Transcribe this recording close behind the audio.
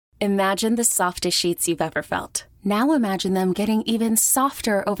Imagine the softest sheets you've ever felt. Now imagine them getting even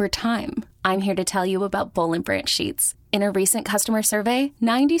softer over time. I'm here to tell you about Boll & Branch sheets. In a recent customer survey,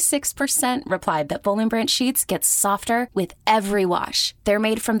 96% replied that Boll & Branch sheets get softer with every wash. They're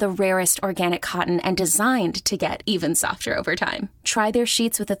made from the rarest organic cotton and designed to get even softer over time. Try their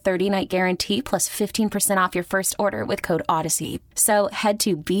sheets with a 30-night guarantee plus 15% off your first order with code Odyssey. So head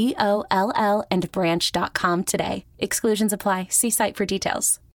to BOLLandbranch.com today. Exclusions apply. See site for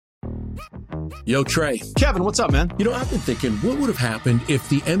details. Yo, Trey. Kevin, what's up, man? You know, I've been thinking, what would have happened if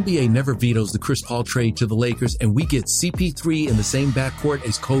the NBA never vetoes the Chris Paul trade to the Lakers and we get CP3 in the same backcourt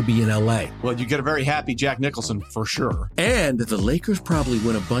as Kobe in LA? Well, you get a very happy Jack Nicholson for sure. And the Lakers probably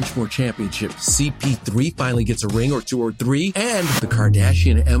win a bunch more championships. CP3 finally gets a ring or two or three, and the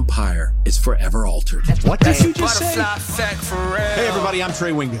Kardashian empire is forever altered. What did you just say? Hey, everybody, I'm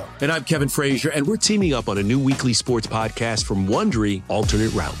Trey Wingo. And I'm Kevin Frazier, and we're teaming up on a new weekly sports podcast from Wondery,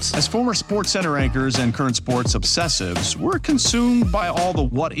 Alternate Routes. As former Sports Center anchors and current sports obsessives, we're consumed by all the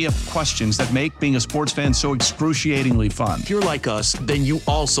what-if questions that make being a sports fan so excruciatingly fun. If you're like us, then you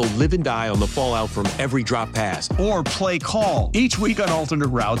also live and die on the fallout from every drop pass. Or play call. Each week on Alternate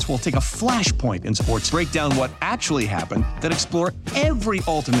Routes, we'll take a flashpoint in sports, break down what actually happened, then explore every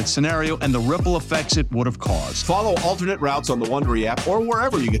alternate scenario and the ripple effects it would have caused. Follow Alternate Routes on the Wondery app or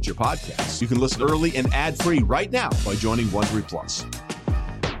wherever you get your podcasts. You can listen early and ad-free right now by joining Wondery Plus.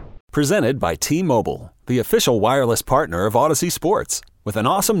 Presented by T-Mobile, the official wireless partner of Odyssey Sports. With an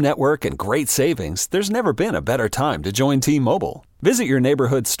awesome network and great savings, there's never been a better time to join T-Mobile. Visit your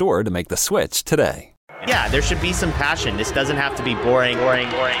neighborhood store to make the switch today. Yeah, there should be some passion. This doesn't have to be boring. Hey,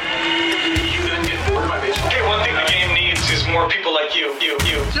 one thing the game needs is more people like you.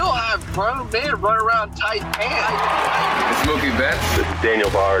 Still have grown men run around tight pants. It's Mookie Betts. This is Daniel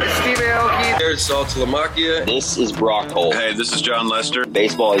Bard. Steve Aoki. There's Saltalamacchia. This is Brock Holt. Hey, this is John Lester.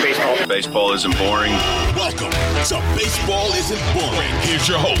 Baseball isn't boring. Welcome to Baseball Isn't Boring. Here's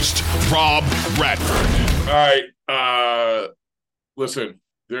your host, Rob Bradford. All right. Listen,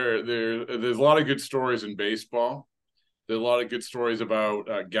 there's a lot of good stories in baseball. There's a lot of good stories about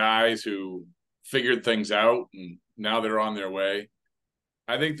guys who figured things out and now they're on their way.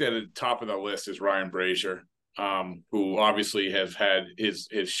 I think that at the top of the list is Ryan Brasier, who obviously has had his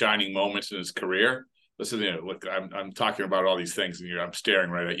shining moments in his career. Listen, look, I'm talking about all these things, and I'm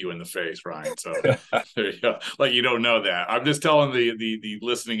staring right at you in the face, Ryan. So there you go. Like you don't know that. I'm just telling the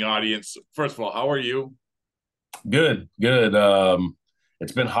listening audience. First of all, how are you? Good.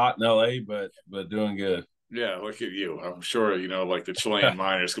 It's been hot in LA, but doing good. Yeah, look at you. I'm sure, like the Chilean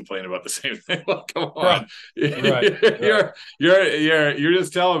miners complain about the same thing. Well, come on. Right. You're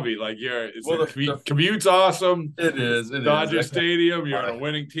just telling me, like, commute's awesome. It is. Dodger Stadium, you're on a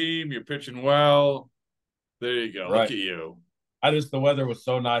winning team, you're pitching well. There you go. Right. Look at you. The weather was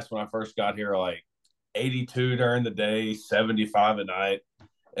so nice when I first got here, like 82 during the day, 75 at night.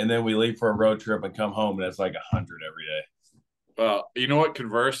 And then we leave for a road trip and come home, and it's like 100 every day. Well, you know what?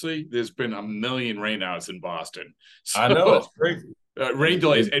 Conversely, there's been a million rainouts in Boston. So, I know, it's crazy. Rain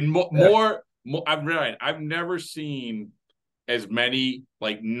delays and more. I've never seen as many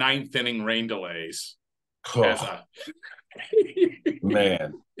like ninth inning rain delays.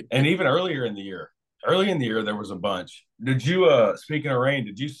 Man, and even early in the year, there was a bunch. Did you? Speaking of rain,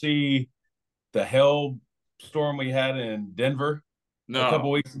 did you see the hail storm we had in Denver a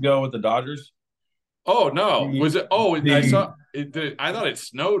couple weeks ago with the Dodgers? Oh no! Was it? Oh, I saw it. I thought it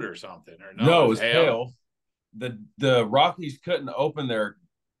snowed or something. Or no, it was hail. The Rockies couldn't open their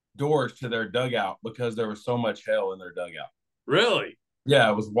doors to their dugout because there was so much hail in their dugout. Really?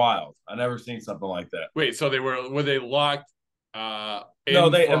 Yeah, it was wild. I never seen something like that. Wait, so were they locked? No,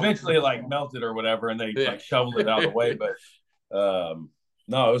 they eventually like melted or whatever, and they like shoveled it out of the way. But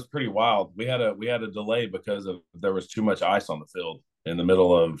no, it was pretty wild. We had a delay because there was too much ice on the field in the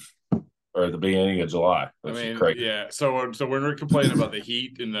middle of. Or the beginning of July. Crazy. Yeah. So when we're complaining about the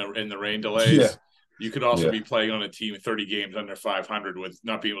heat and the rain delays, you could also be playing on a team 30 games under 500 with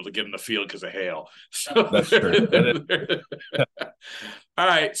not being able to get in the field because of hail. So that's true. All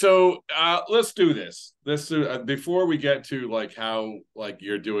right. So let's do this. Before we get to like how like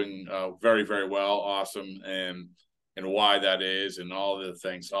you're doing very, very well, awesome, and why that is, and all the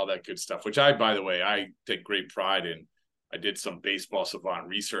things, all that good stuff. Which by the way, I take great pride in. I did some baseball savant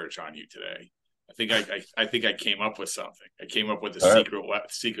research on you today. I think I came up with something. I came up with a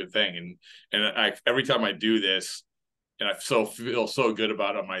secret thing, and every time I do this, and I feel so good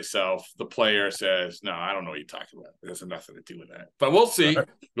about it myself, the player says, "No, I don't know what you're talking about. It has nothing to do with that." But we'll see.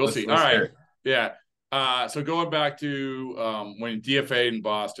 We'll see. All right. Yeah. So going back to when you DFA'd in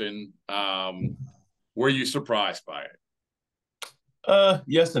Boston, were you surprised by it?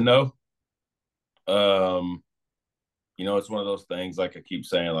 Yes and no. It's one of those things, like I keep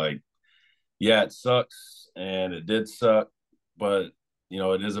saying, like, yeah, it sucks and it did suck, but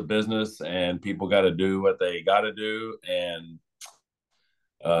it is a business and people got to do what they got to do. And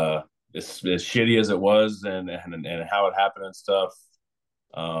it's as shitty as it was and how it happened and stuff.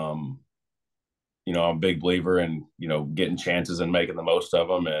 I'm a big believer in, getting chances and making the most of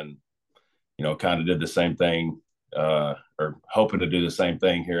them. And, kind of did the same thing or hoping to do the same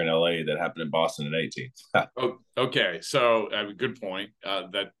thing here in LA that happened in Boston in 18. Oh, okay. So good point.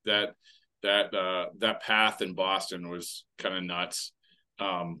 That path in Boston was kind of nuts.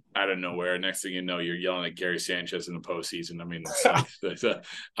 Out of nowhere. Next thing you know, you're yelling at Gary Sanchez in the postseason. I mean, it's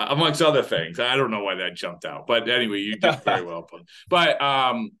amongst other things. I don't know why that jumped out, but anyway, you did very well. But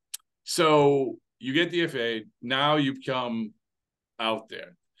so you get the FA. Now you come out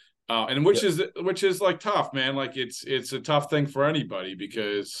there, and which is like tough, man. Like it's a tough thing for anybody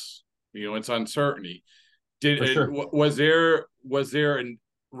because it's uncertainty. Was there an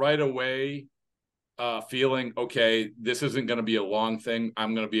right away feeling, okay, this isn't going to be a long thing,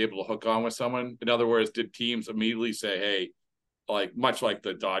 I'm going to be able to hook on with someone? In other words, did teams immediately say, hey, like much like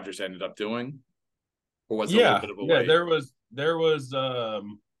the Dodgers ended up doing? Or was it a little bit of a wait? There was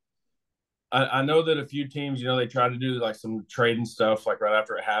I know that a few teams, they tried to do like some trading stuff like right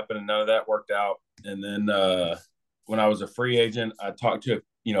after it happened, and none of that worked out. And then when I was a free agent, I talked to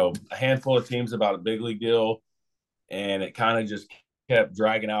a handful of teams about a big league deal, and it kind of just kept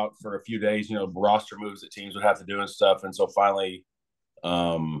dragging out for a few days, roster moves that teams would have to do and stuff. And so finally,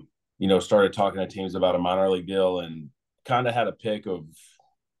 started talking to teams about a minor league deal and kind of had a pick of,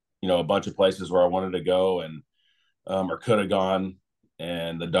 a bunch of places where I wanted to go and, or could have gone.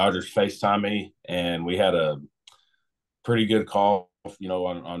 And the Dodgers FaceTimed me and we had a pretty good call,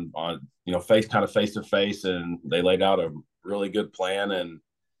 on face to face. And they laid out a really good plan. And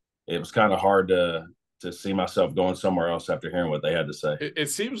it was kind of hard to see myself going somewhere else after hearing what they had to say. It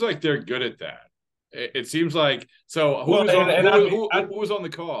seems like they're good at that. It seems like so. Who was on the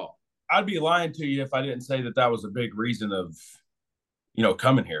call? I'd be lying to you if I didn't say that was a big reason of,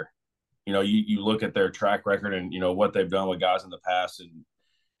 coming here. You look at their track record and what they've done with guys in the past,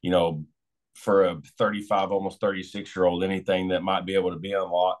 and for a 35, almost 36-year-old, anything that might be able to be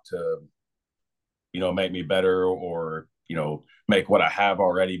unlocked to, make me better or make what I have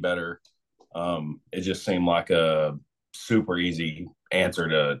already better. It just seemed like a super easy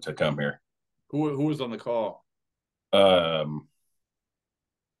answer to come here. Who was on the call?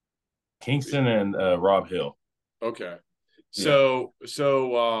 Kingston and Rob Hill. Okay. So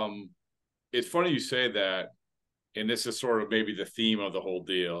it's funny you say that, and this is sort of maybe the theme of the whole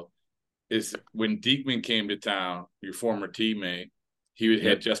deal, is when Diekman came to town, your former teammate, he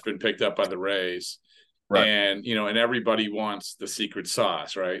had just been picked up by the Rays. Right. And, and everybody wants the secret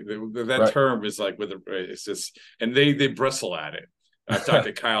sauce, right? That term is like it's just, and they bristle at it. I talked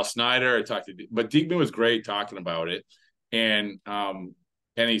to Kyle Snyder, but Diekman was great talking about it. And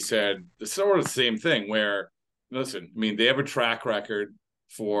he said the sort of the same thing where, listen, I mean, they have a track record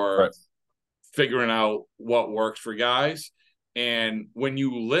for figuring out what works for guys. And when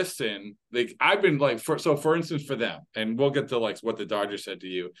you listen, I've been like, for instance, for them, and we'll get to like what the Dodgers said to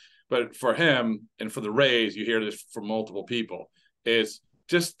you, but for him and for the Rays, you hear this from multiple people, is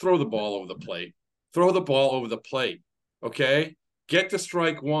just throw the ball over the plate. Throw the ball over the plate, okay? Get to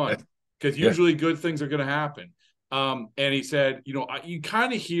strike one, because usually good things are going to happen. And he said, you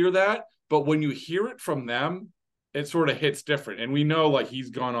kind of hear that, but when you hear it from them, it sort of hits different. And we know like he's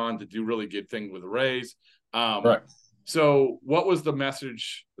gone on to do really good things with the Rays. So what was the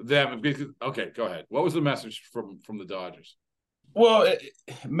message them? Okay, go ahead. What was the message from the Dodgers? Well,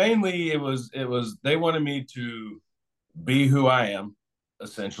 mainly it was they wanted me to be who I am,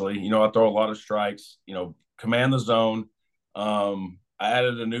 essentially. I throw a lot of strikes, command the zone. I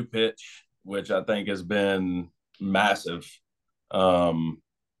added a new pitch, which I think has been massive in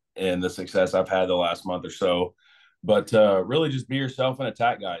the success I've had the last month or so. But really just be yourself and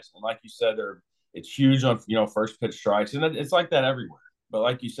attack guys. And like you said, it's huge on, first pitch strikes. And it's like that everywhere. But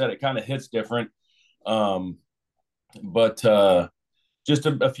like you said, it kind of hits different. But just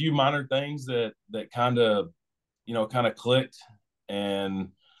a few minor things that kind of clicked, and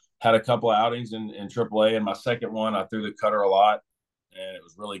had a couple of outings in AAA. And my second one, I threw the cutter a lot, and it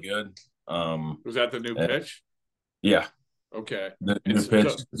was really good. Was that the new pitch? Yeah. Okay. The new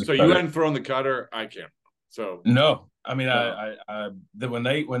pitch. So you hadn't thrown the cutter? I can't. So no, I mean,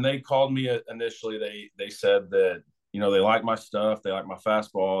 when they called me initially, they said that, they like my stuff. They like my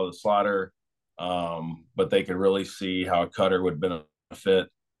fastball, the slider. But they could really see how a cutter would benefit,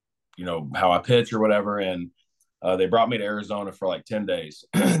 how I pitch or whatever. And they brought me to Arizona for like 10 days.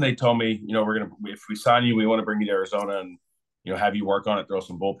 They told me, if we sign you, we want to bring you to Arizona and, have you work on it, throw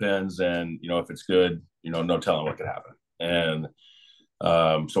some bullpens. And, if it's good, no telling what could happen. And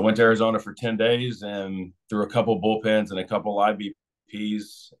so I went to Arizona for 10 days and threw a couple bullpens and a couple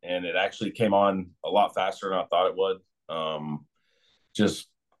IBPs. And it actually came on a lot faster than I thought it would. Just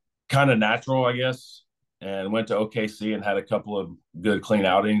kind of natural, I guess. And went to OKC and had a couple of good clean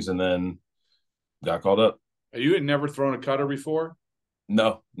outings and then got called up. You had never thrown a cutter before?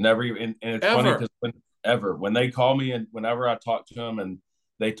 No, never even. And it's funny because when they call me and whenever I talk to them and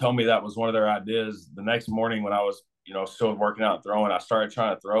they told me that was one of their ideas, the next morning when I was, still working out and throwing, I started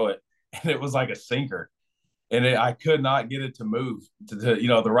trying to throw it and it was like a sinker. And I could not get it to move to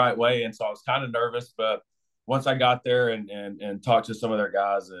the right way. And so I was kind of nervous, but once I got there and talked to some of their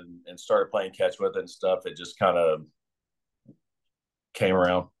guys and started playing catch with it and stuff, it just kind of came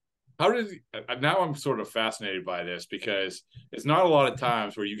around. Now I'm sort of fascinated by this because it's not a lot of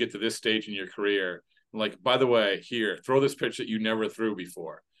times where you get to this stage in your career. Like, by the way, here, throw this pitch that you never threw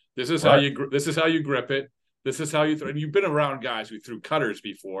before. This is how you grip it. This is how you throw. And you've been around guys who threw cutters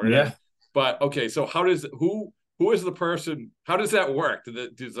before. Yeah. But okay, so who is the person? How does that work?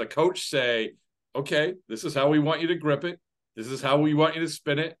 Does the coach say, okay, this is how we want you to grip it. This is how we want you to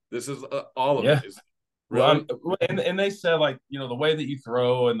spin it. This is all of it. Really? Well, and they said, like, the way that you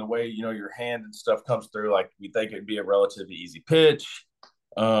throw and the way, your hand and stuff comes through, like, we think it'd be a relatively easy pitch.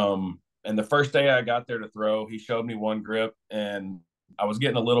 And the first day I got there to throw, he showed me one grip and I was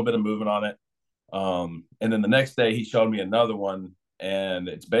getting a little bit of movement on it. And then the next day he showed me another one and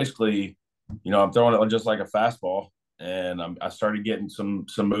it's basically, I'm throwing it just like a fastball and I started getting some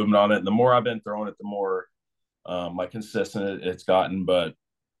movement on it. And the more I've been throwing it, the more like consistent it's gotten. But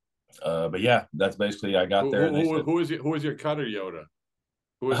yeah, that's basically I got there. Who is your cutter, Yoda?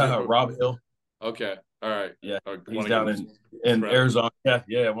 Who is Rob Hill. Okay, all right. Yeah, he's down in Arizona.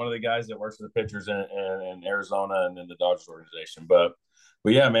 Yeah, one of the guys that works with the pitchers in Arizona and in the Dodgers organization. But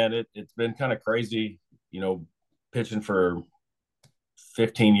yeah, man, it's been kind of crazy, pitching for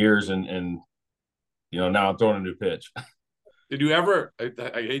 15 years and now I'm throwing a new pitch. Did you ever? I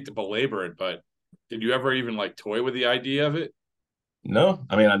hate to belabor it, but did you ever even like toy with the idea of it? No,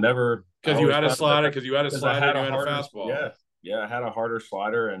 I mean I never. Because you had a slider, and you had a fastball. Yeah, I had a harder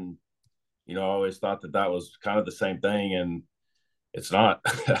slider, and I always thought that was kind of the same thing, and it's not.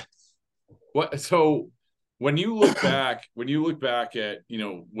 So when you look back at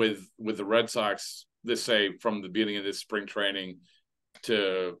with the Red Sox, let's say from the beginning of this spring training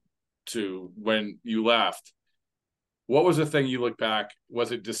to when you left, what was the thing you look back?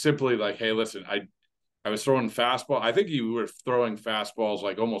 Was it just simply like, hey, listen, I was throwing fastball. I think you were throwing fastballs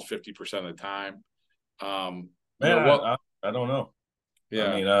like almost 50% of the time. I don't know. Yeah,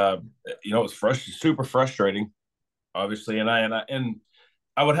 I mean, it was super frustrating, obviously, and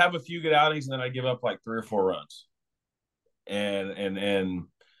I would have a few good outings, and then I'd give up like 3 or 4 runs, and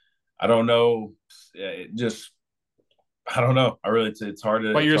I don't know, I don't know. I really, it's hard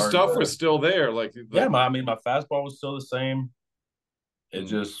to. But your stuff was still there, my fastball was still the same. It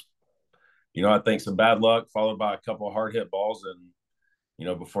just. I think some bad luck followed by a couple of hard hit balls.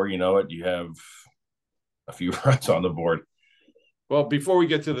 And, before you know it, you have a few runs on the board. Well, before we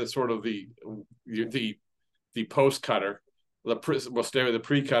get to the sort of the post cutter, we'll stay with the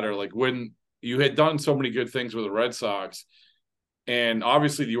pre cutter. Like when you had done so many good things with the Red Sox and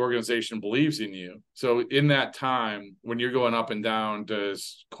obviously the organization believes in you. So in that time when you're going up and down,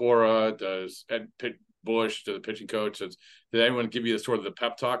 does Cora, does Ed Bush, to the pitching coach, did anyone give you the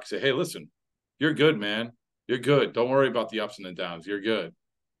pep talk? Say, hey, listen, you're good, man. You're good. Don't worry about the ups and the downs. You're good.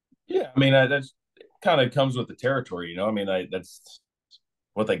 Yeah, I mean, that's kind of comes with the territory, I mean, that's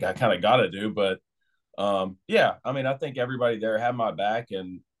what they kind of got to do. But yeah, I mean, I think everybody there had my back,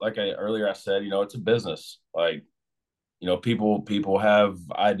 and like earlier I said, it's a business. Like, people have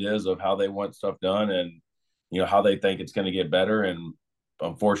ideas of how they want stuff done, and how they think it's going to get better. And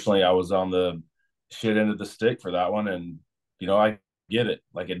unfortunately, I was on the shit end of the stick for that one, and I get it.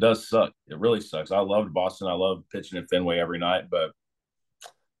 Like, it does suck. It really sucks. I loved Boston. I love pitching at Fenway every night, but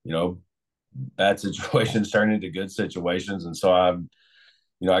bad situations turn into good situations. And so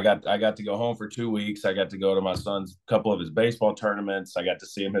I got to go home for 2 weeks. I got to go to my son's couple of his baseball tournaments. I got to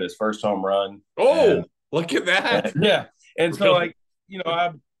see him hit his first home run. Oh, look at that. Yeah. And so it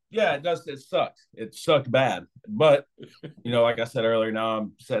does. It sucks. It sucked bad. But, like I said earlier, now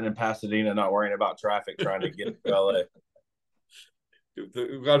I'm sitting in Pasadena, not worrying about traffic, trying to get to LA.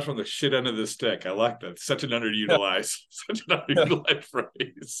 We've gone from the shit end of the stick. I like that. Such an underutilized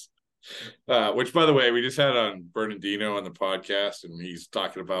phrase. Which, by the way, we just had on Bernardino on the podcast, and he's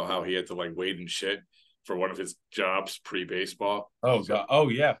talking about how he had to wade in shit. for one of his jobs pre-baseball. Oh, God. Oh,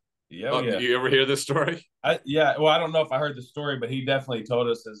 yeah. Yeah, yeah. You ever hear this story? Yeah. Well, I don't know if I heard the story, but he definitely told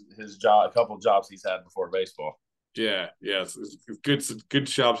us his job, a couple of jobs he's had before baseball. Yeah. It's good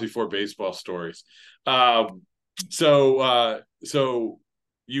jobs before baseball stories. So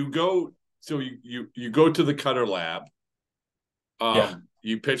you go to the Cutter lab.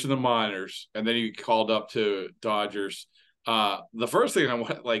 You pitch in the minors, and then you called up to Dodgers. The first thing I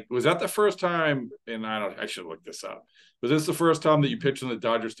want, was that the first time? And I should look this up. Was this the first time that you pitched on the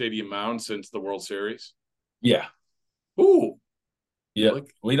Dodger Stadium mound since the World Series? Yeah. Ooh. Yeah.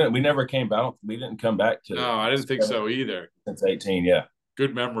 We never came back. We didn't come back to. No, I didn't think so either. Since 18, yeah.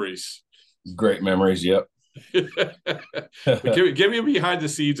 Good memories. Great memories. Yep. Give me a behind the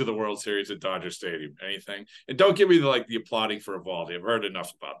scenes of the World Series at Dodger Stadium. Anything, and don't give me the applauding for Evaldi. I've heard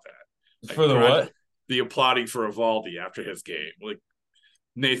enough about that. For the what? The applauding for Evaldi after his game, like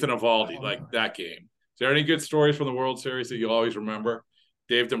Nathan Evaldi, that game. Is there any good stories from the World Series that you'll always remember?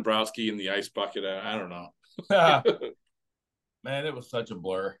 Dave Dombrowski in the ice bucket. I don't know. Man, it was such a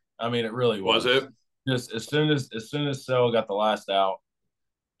blur. I mean, it really was. Was it? Just as soon as Sale got the last out.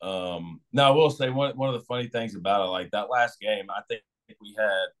 Now I will say one of the funny things about it, that last game, I think we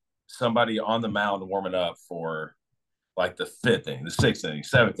had somebody on the mound warming up for the fifth inning, the sixth inning,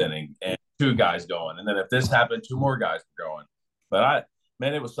 seventh inning, and two guys going. And then if this happened, two more guys were going. But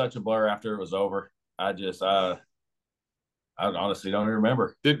it was such a blur after it was over. I honestly don't even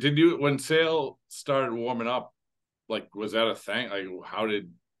remember. Did you, when Sale started warming up, was that a thing?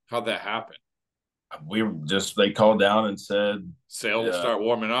 How'd that happen? They called down and said Sale will start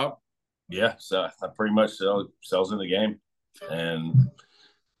warming up. Yeah, so pretty much Sale's in the game, and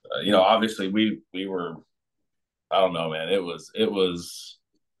obviously we were. I don't know, man. It was.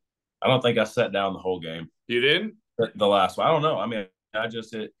 I don't think I sat down the whole game. You didn't? The last one. I don't know. I mean,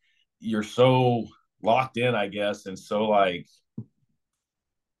 you're so locked in, I guess, and so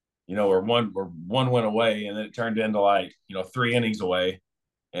we're one went away, and then it turned into 3 innings away.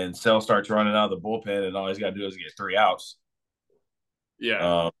 And Sale starts running out of the bullpen, and all he's got to do is get 3 outs.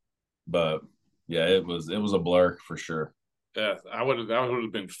 Yeah. But yeah, it was a blur for sure. Yeah, that would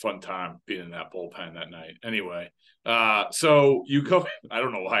have been a fun time being in that bullpen that night. Anyway, so you go. I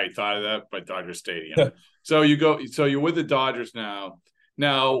don't know why I thought of that, by Dodger Stadium. So you're with the Dodgers now.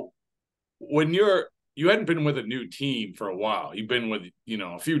 Now, when you hadn't been with a new team for a while. You've been with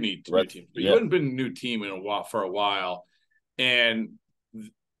a few new teams, but you hadn't been a new team for a while, and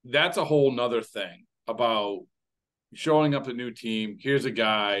that's a whole nother thing about showing up a new team. Here's a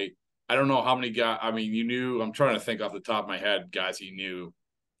guy. I don't know how many guys. I mean, you knew. I'm trying to think off the top of my head. Guys, he knew.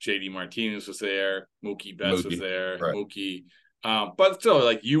 JD Martinez was there. Mookie Betts was there. Right. Mookie. But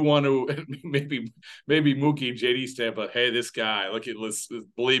still, you want to maybe Mookie and JD stand, but hey, this guy, let's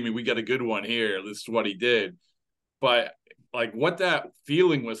believe me, we got a good one here. This is what he did. But what that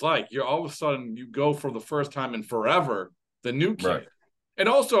feeling was like, you're all of a sudden you go for the first time in forever, the new kid. Right. And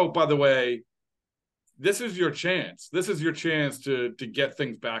also, by the way, this is your chance. This is your chance to get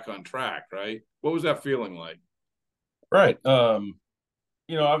things back on track, right? What was that feeling like? Right.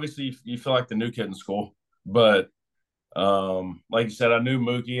 Obviously you feel like the new kid in school, but like you said, I knew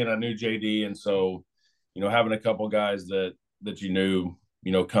Mookie and I knew JD, and so having a couple guys that you knew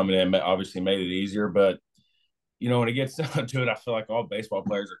coming in obviously made it easier. But when it gets down to it, I feel like all baseball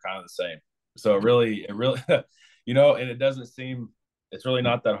players are kind of the same. So it really and it doesn't seem. It's really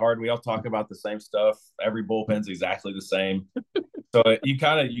not that hard. We all talk about the same stuff. Every bullpen's exactly the same. So you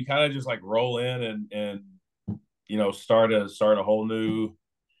kind of just roll in and start a whole new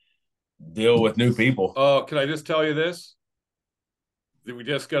deal with new people. Oh, can I just tell you this? We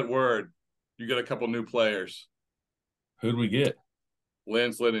just got word. You got a couple new players. Who'd we get?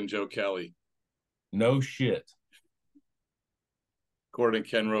 Lance Lynn and Joe Kelly. No shit. According to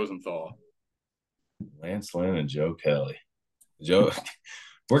Ken Rosenthal. Lance Lynn and Joe Kelly. Joe,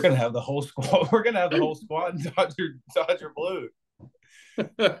 we're gonna have the whole squad. We're gonna have the whole squad in Dodger blue.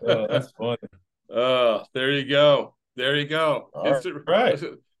 Oh, that's funny. There you go. All right.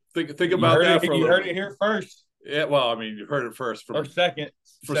 Think about that. You heard it here first. Yeah, well, I mean, you heard it first. Second,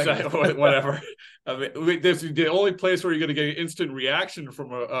 whatever. I mean, this is the only place where you're going to get an instant reaction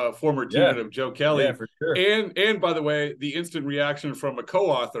from a former teammate of Joe Kelly. Yeah, for sure. And by the way, the instant reaction from a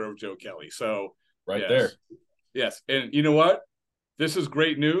co-author of Joe Kelly. So right there. Yes, and you know what? This is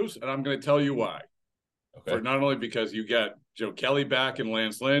great news, and I'm going to tell you why. Okay. For not only because you get Joe Kelly back and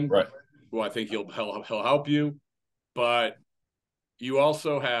Lance Lynn, right, who I think he'll help you, but you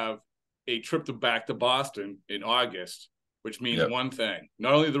also have a trip back to Boston in August, which means one thing: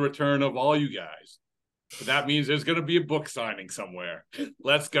 not only the return of all you guys, That means there's going to be a book signing somewhere.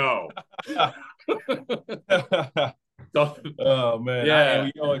 Let's go. Oh man, yeah.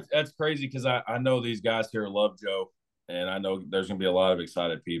 That's crazy because I know these guys here love Joe, and I know there's going to be a lot of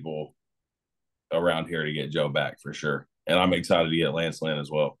excited people around here to get Joe back for sure. And I'm excited to get Lance Lynn as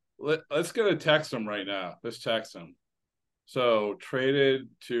well. Let's go to text him right now. Let's text him. So traded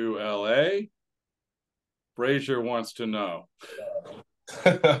to LA. Brasier wants to know.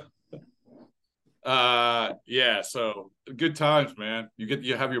 Yeah. So good times, man.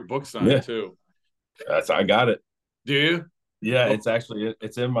 You have your book signed too. I got it. Do you? Yeah,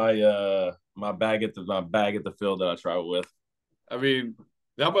 it's in my my bag at the field that I travel with. I mean,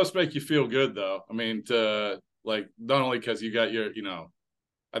 that must make you feel good though. I mean, like not only because you got your,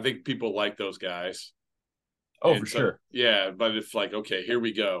 I think people like those guys. Oh, for sure. Yeah, but it's like, okay, here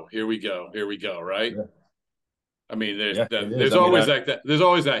we go, right? Yeah. I mean, there's always that. There's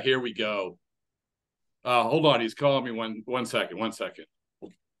always that. Here we go. Hold on, he's calling me. One second.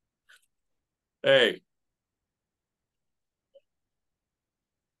 Hey.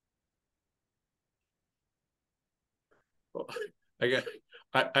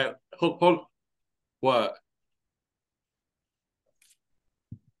 I hold. What?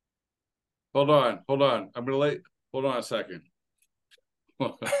 Hold on. I'm gonna late. Hold on a second.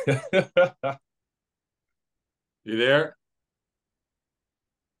 You there?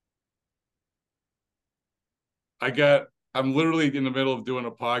 I'm literally in the middle of doing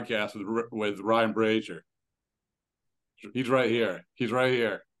a podcast with Ryan Brasier. He's right here.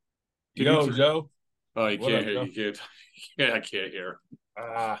 Yo, Joe. Oh, you can't hear. You can't. Yeah, I can't hear. All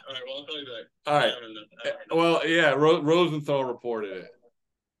right, well, I'll call you back. All right. Well, yeah, Rosenthal reported it.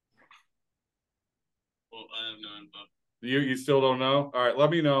 Well, I have no info. You still don't know? All right,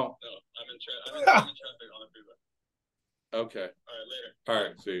 let me know. No, I'm in traffic on the freeway. Okay. All right, later. All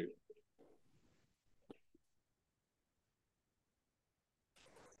right, see you.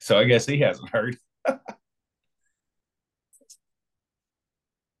 So I guess he hasn't heard.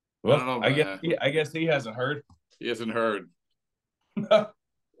 Well, I guess he hasn't heard. He hasn't heard. How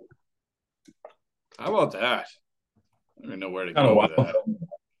about that? I don't even know where to go with that.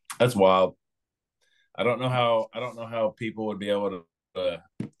 That's wild. I don't know how people would be able to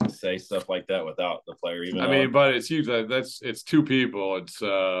say stuff like that without the player even. I mean, but it's huge. It's two people. It's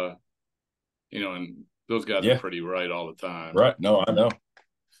and those guys are pretty right all the time. Right. No, I know.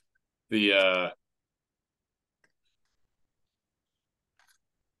 Yeah,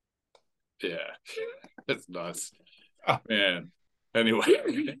 it's nuts, man. Anyway,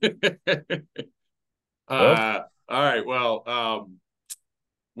 all right. Well,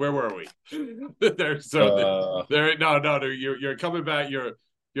 where were we? No. You're coming back.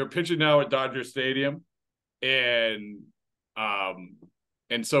 You're pitching now at Dodger Stadium, and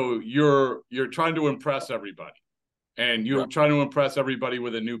so you're trying to impress everybody, and you're trying to impress everybody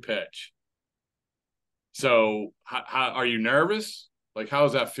with a new pitch. So, how are you nervous? Like, how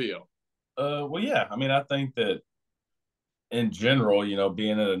does that feel? Well, yeah. I mean, I think that in general,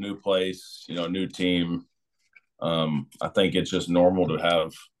 being at a new place, new team, I think it's just normal to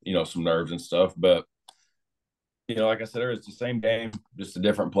have, some nerves and stuff. But, like I said, it's the same game, just a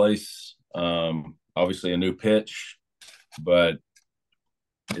different place. Obviously a new pitch, but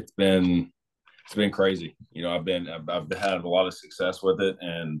it's been crazy. I've had a lot of success with it,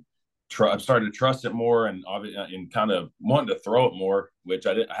 and I've started to trust it more, and kind of wanting to throw it more, which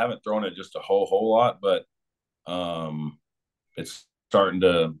I haven't thrown it just a whole lot, but it's starting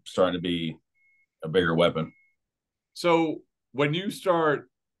to be a bigger weapon. So when you start,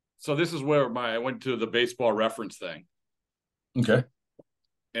 this is where I went to the baseball reference thing. Okay.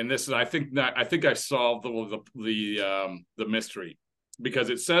 And I think I solved the mystery, because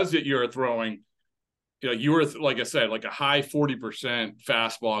it says that you're throwing. You were, like I said, like a high 40%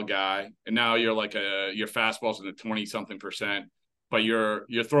 fastball guy, and now you're like your fastball's in the 20-something%, but you're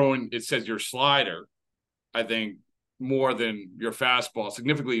throwing. It says your slider, I think, more than your fastball,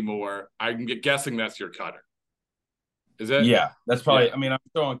 significantly more. I'm guessing that's your cutter. Is that? Yeah, that's probably. Yeah. I mean, I'm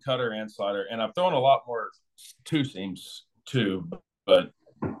throwing cutter and slider, and I'm throwing a lot more two seams too. But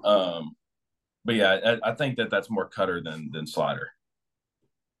yeah, I think that's more cutter than slider.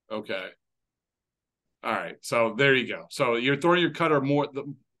 Okay. All right, so there you go. So you're throwing your cutter more.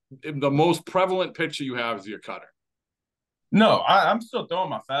 The most prevalent pitch you have is your cutter. No, I'm still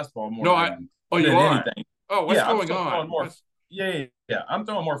throwing my fastball more. No, you are. Anything. Oh, what's going on? Yeah. I'm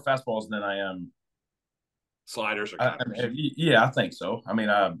throwing more fastballs than I am sliders or cutters. I think so. I mean,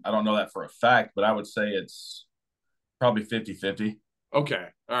 I don't know that for a fact, but I would say it's probably 50-50. Okay.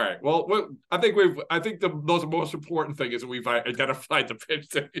 All right. Well, I think the most important thing is that we've identified the pitch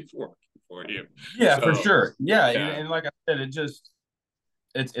that he's working for you. Yeah, for sure. Yeah. And like I said,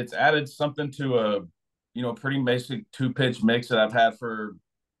 it's added something to a, pretty basic 2-pitch mix that I've had for,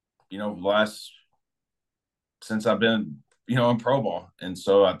 since I've been, in pro ball. And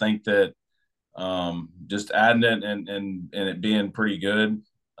so I think that just adding it and it being pretty good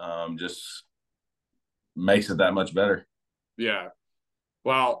just makes it that much better. Yeah.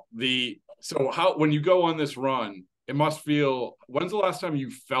 Well, when you go on this run, it must feel, when's the last time you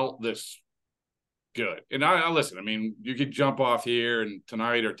felt this good? And I listen, I mean, you could jump off here and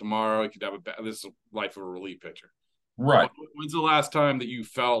tonight or tomorrow, you could have this is life of a relief pitcher. Right. When's the last time that you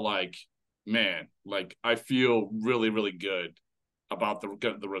felt like, man, like I feel really, really good about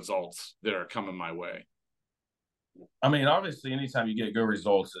the results that are coming my way? I mean, obviously, anytime you get good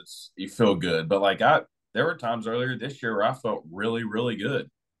results, you feel good. But like there were times earlier this year where I felt really, really good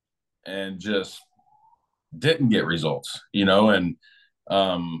and just didn't get results, and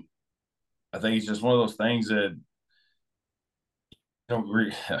I think it's just one of those things that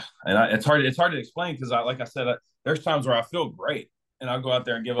it's hard to explain because like I said, there's times where I feel great and I'll go out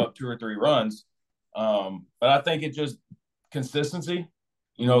there and give up 2 or 3 runs. But I think it just consistency.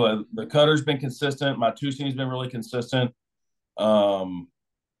 The cutter's been consistent. My 2-seam's been really consistent. And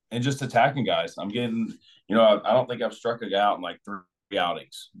just attacking guys. I'm getting, I don't think I've struck a guy out in like 3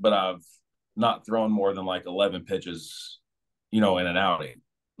 outings, but I've not thrown more than like 11 pitches, in an outing.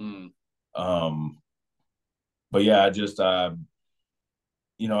 But yeah, I just, and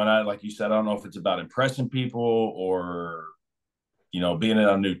I, like you said, I don't know if it's about impressing people or, being in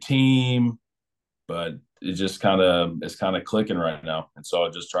a new team, but it's kind of clicking right now. And so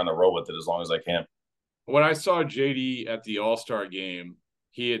I'm just trying to roll with it as long as I can. When I saw JD at the All-Star game,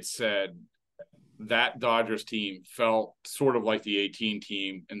 he had said that Dodgers team felt sort of like the 18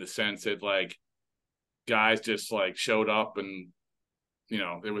 team in the sense that like guys just like showed up and,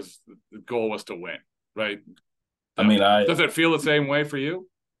 the goal was to win, right? I mean, does it feel the same way for you?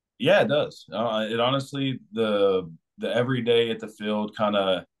 Yeah, it does. It honestly, the every day at the field kind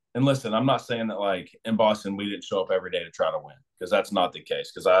of, and listen, I'm not saying that like in Boston, we didn't show up every day to try to win because that's not the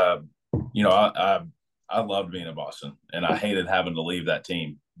case. Cause I loved being in Boston and I hated having to leave that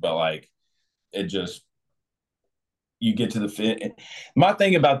team, but like, it just, you get to the fit. My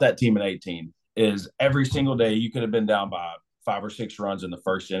thing about that team in 18 is every single day you could have been down by 5 or 6 runs in the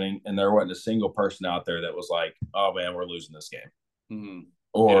first inning and there wasn't a single person out there that was like, oh man, we're losing this game.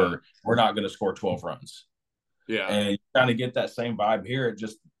 Or we're not going to score 12 runs. Yeah. And you kind of get that same vibe here.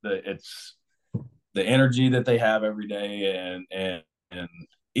 It's the energy that they have every day and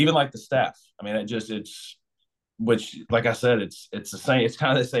even like the staff. I mean, which like I said, it's the same, it's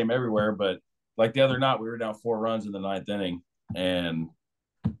kind of the same everywhere, but like the other night we were down 4 runs in the 9th inning and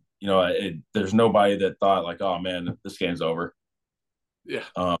there's nobody that thought like, oh man, this game's over. Yeah.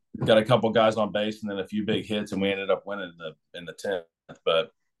 Got a couple guys on base and then a few big hits and we ended up winning in the 10th.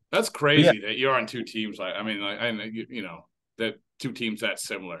 But that's crazy that you're on 2 teams. That 2 teams that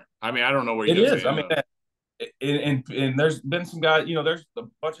similar. I mean, I don't know where you is. I mean, and there's been some guys, there's a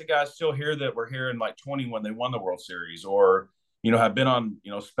bunch of guys still here that were here in like 20 when they won the World Series or, have been on,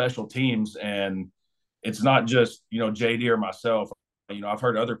 special teams. And it's not just, JD or myself. I've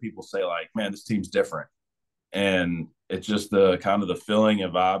heard other people say like, man, this team's different. And it's just the kind of the feeling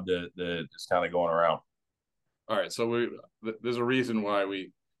and vibe that is kind of going around. All right. So there's a reason why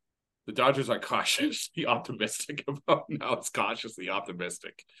the Dodgers are cautiously optimistic about now. It's cautiously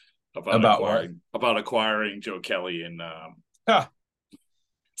optimistic about acquiring Joe Kelly and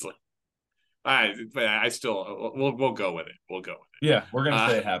it's like I still we'll go with it. We'll go with it. Yeah, we're gonna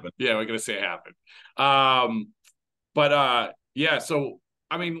say it happened. Yeah, we're gonna say it happened. Yeah. So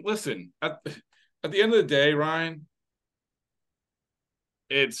I mean, listen at the end of the day, Ryan,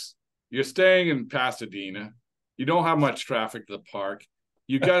 you're staying in Pasadena. You don't have much traffic to the park.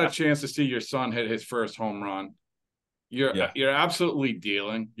 You got a chance to see your son hit his first home run. You're absolutely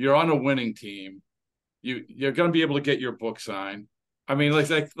dealing. You're on a winning team. You're going to be able to get your book signed. I mean,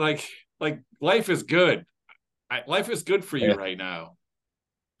 like life is good. Life is good for you right now.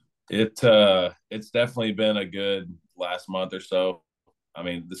 It's definitely been a good last month or so. I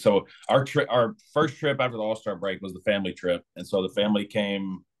mean, so our first trip after the All-Star break was the family trip, and so the family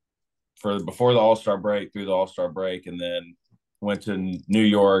came before the All-Star break, through the All-Star break, and then went to New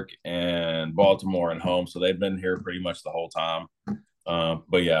York and Baltimore and home. So they've been here pretty much the whole time.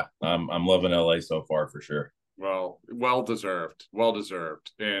 But yeah, I'm loving LA so far for sure. Well deserved,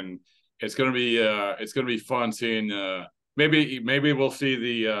 and it's gonna be fun seeing. Maybe we'll see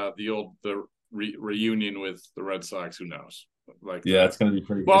the reunion with the Red Sox. Who knows? It's gonna be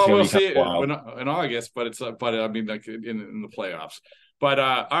pretty. Well, we'll see it in August, but I mean, like in the playoffs. But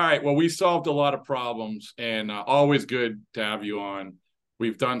all right, well, we solved a lot of problems, and always good to have you on.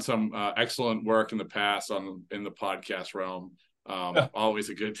 We've done some excellent work in the past in the podcast realm. Always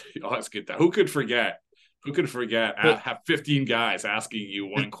good time. Who could forget? Have 15 guys asking you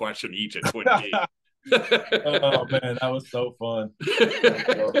one question each at Twin Key. Oh man, that was so fun.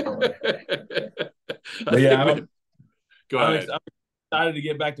 But yeah, go ahead. I'm excited to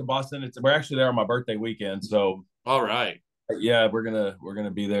get back to Boston. We're actually there on my birthday weekend, so all right. Yeah, we're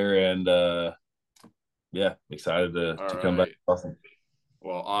gonna be there, and excited to come back to Boston.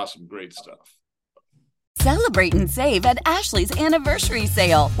 Well, awesome, great stuff. Celebrate and save at Ashley's Anniversary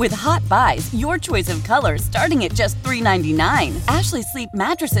Sale. With Hot Buys, your choice of colors starting at just $3.99. Ashley Sleep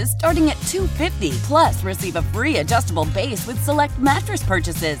mattresses starting at $2.50. Plus, receive a free adjustable base with select mattress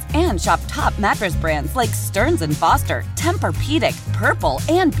purchases. And shop top mattress brands like Stearns & Foster, Tempur-Pedic, Purple,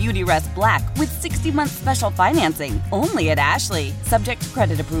 and Beautyrest Black with 60-month special financing. Only at Ashley. Subject to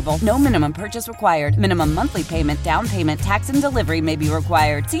credit approval. No minimum purchase required. Minimum monthly payment, down payment, tax, and delivery may be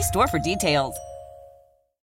required. See store for details.